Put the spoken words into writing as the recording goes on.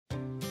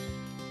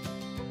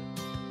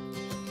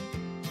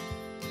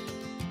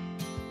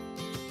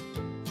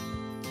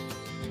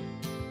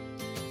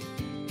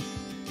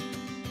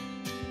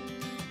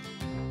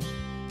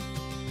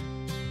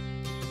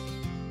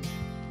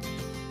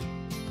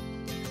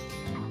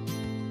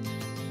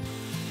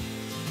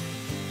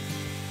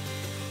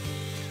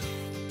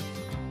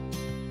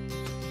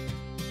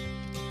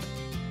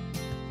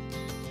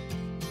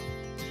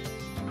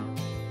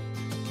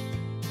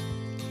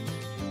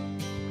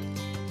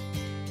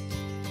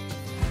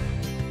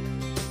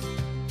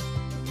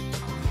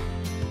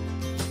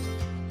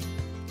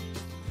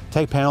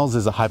TEG Panels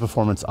is a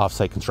high-performance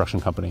off-site construction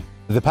company.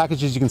 The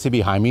packages you can see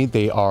behind me,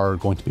 they are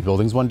going to be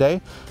buildings one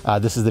day.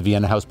 This is the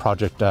Vienna House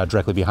project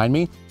directly behind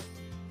me.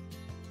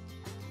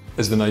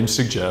 As the name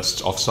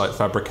suggests, off-site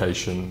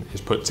fabrication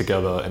is put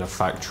together in a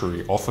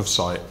factory off of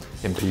site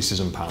in pieces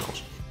and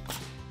panels.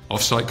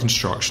 Off-site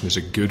construction is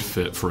a good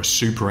fit for a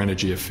super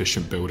energy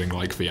efficient building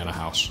like Vienna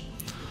House.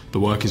 The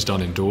work is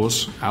done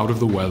indoors, out of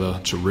the weather,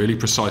 to really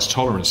precise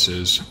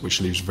tolerances, which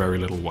leaves very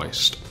little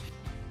waste.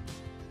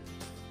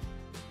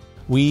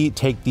 We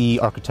take the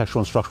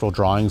architectural and structural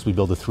drawings, we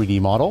build a 3D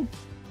model.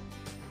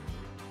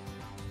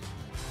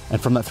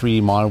 And from that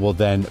 3D model, we'll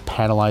then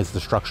panelize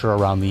the structure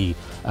around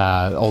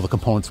all the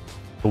components.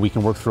 We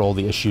can work through all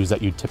the issues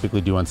that you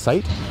typically do on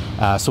site.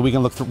 So we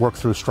can work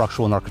through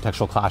structural and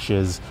architectural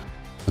clashes.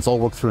 It's all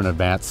worked through in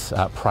advance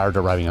prior to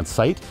arriving on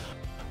site,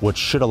 which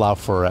should allow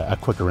for a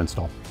quicker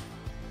install.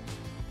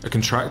 A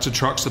contractor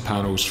trucks the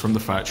panels from the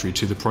factory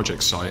to the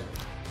project site.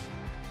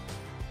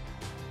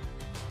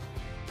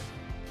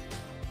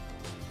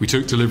 We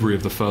took delivery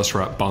of the first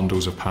wrap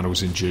bundles of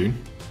panels in June.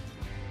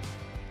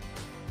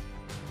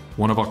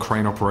 One of our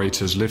crane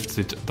operators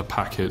lifted the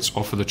packets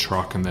off of the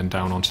truck and then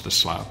down onto the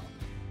slab.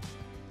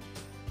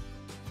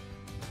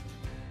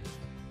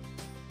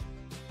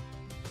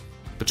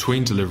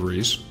 Between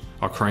deliveries,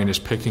 our crane is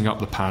picking up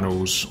the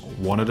panels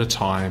one at a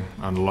time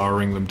and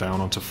lowering them down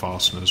onto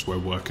fasteners where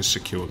workers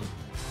secure them.